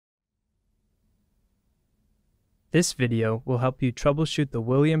This video will help you troubleshoot the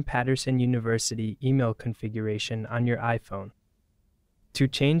William Patterson University email configuration on your iPhone. To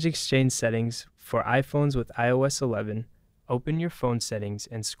change Exchange settings for iPhones with iOS 11, open your phone settings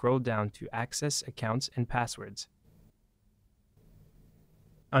and scroll down to Access Accounts and Passwords.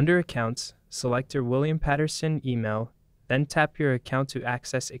 Under Accounts, select your William Patterson email, then tap your account to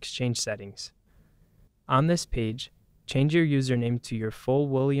access Exchange settings. On this page, change your username to your full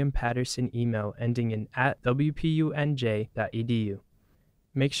William Patterson email ending in @wpunj.edu.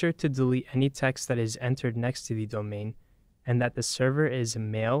 Make sure to delete any text that is entered next to the domain and that the server is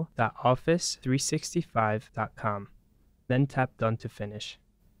mail.office365.com. Then tap Done to finish.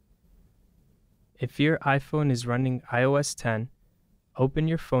 If your iPhone is running iOS 10, open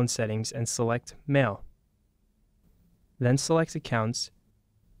your phone settings and select Mail. Then select Accounts,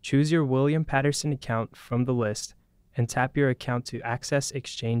 choose your William Patterson account from the list, and tap your account to access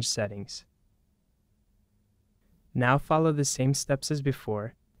Exchange settings. Now follow the same steps as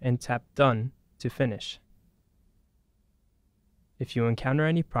before and tap Done to finish. If you encounter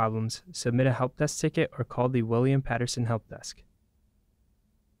any problems, submit a Helpdesk ticket or call the William Patterson Helpdesk.